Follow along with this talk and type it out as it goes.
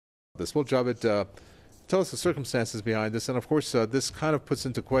this. Well, Javed, tell us the circumstances behind this, and of course, this kind of puts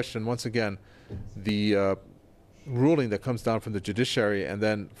into question once again the ruling that comes down from the judiciary, and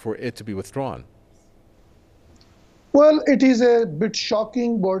then for it to be withdrawn. Well, it is a bit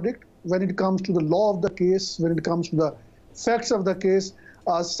shocking verdict when it comes to the law of the case, when it comes to the facts of the case.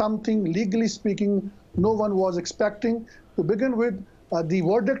 Something legally speaking, no one was expecting. To begin with, the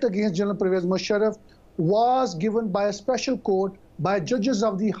verdict against General Pervez Musharraf was given by a special court by judges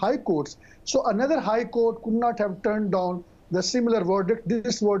of the high courts. So another high court could not have turned down the similar verdict.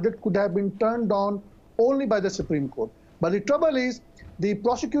 This verdict could have been turned down only by the Supreme Court. But the trouble is, the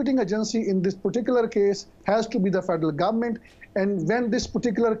prosecuting agency in this particular case has to be the federal government. And when this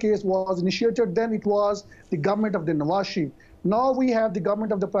particular case was initiated, then it was the government of the Nawaz Sharif. Now we have the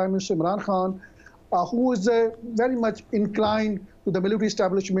government of the Prime Minister Imran Khan, who is very much inclined to the military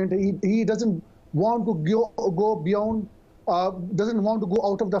establishment. He doesn't want to go beyond, doesn't want to go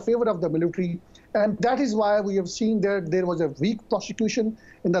out of the favor of the military. And that is why we have seen that there was a weak prosecution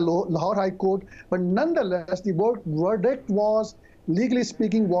in the Lahore High Court. But nonetheless, the verdict was, legally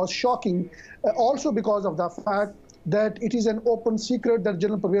speaking, was shocking, also because of the fact that it is an open secret that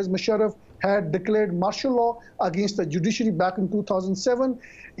General Pervez Musharraf had declared martial law against the judiciary back in 2007.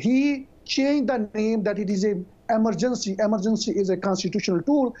 He changed the name that it is a emergency. Emergency is a constitutional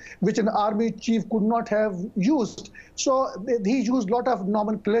tool which an army chief could not have used. So he used a lot of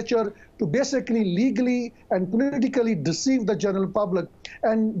nomenclature to basically legally and politically deceive the general public.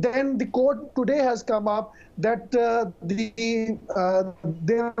 And then the court today has come up that there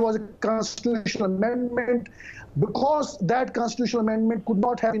was a constitutional amendment. Because that constitutional amendment could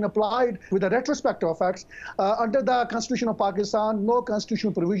not have been applied with the retrospective effects, under the Constitution of Pakistan, no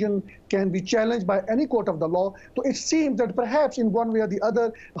constitutional provision can be challenged by any court of the law. So it seems that perhaps in one way or the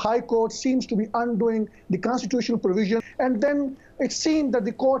other, High Court seems to be undoing the constitutional provision. And then it seems that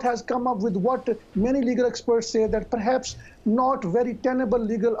the court has come up with what many legal experts say, that perhaps not very tenable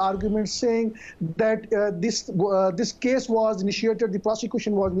legal arguments, saying that this case was initiated, the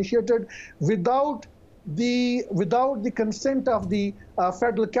prosecution was initiated without the consent of the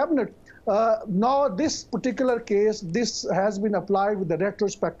federal cabinet. Now this particular case, this has been applied with the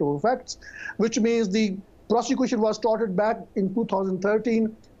retrospective effects, which means the prosecution was started back in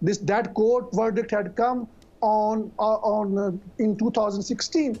 2013. That court verdict had come in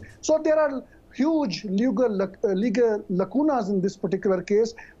 2016. So there are huge legal lacunas in this particular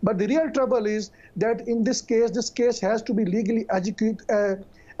case. But the real trouble is that in this case has to be legally agitated,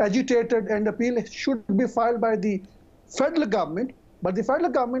 and appeal should be filed by the federal government. But the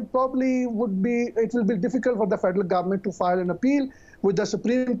federal government probably it will be difficult for the federal government to file an appeal with the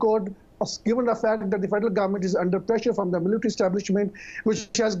Supreme Court, given the fact that the federal government is under pressure from the military establishment, which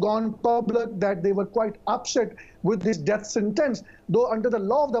has gone public that they were quite upset with this death sentence. Though under the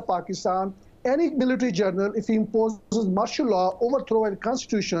law of the Pakistan, any military general, if he imposes martial law, overthrow a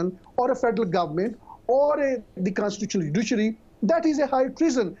constitution or a federal government or the constitutional judiciary, that is a high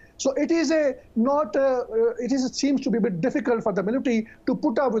treason. So it is it seems to be a bit difficult for the military to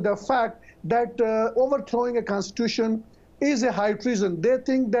put up with the fact that overthrowing a constitution is a high treason. They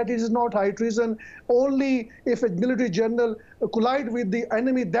think that it is not high treason. Only if a military general collide with the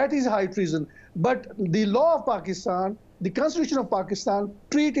enemy, that is high treason. But the law of Pakistan, the Constitution of Pakistan,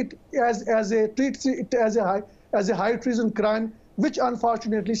 treats it as a high treason crime, which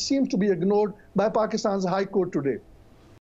unfortunately seems to be ignored by Pakistan's High Court today.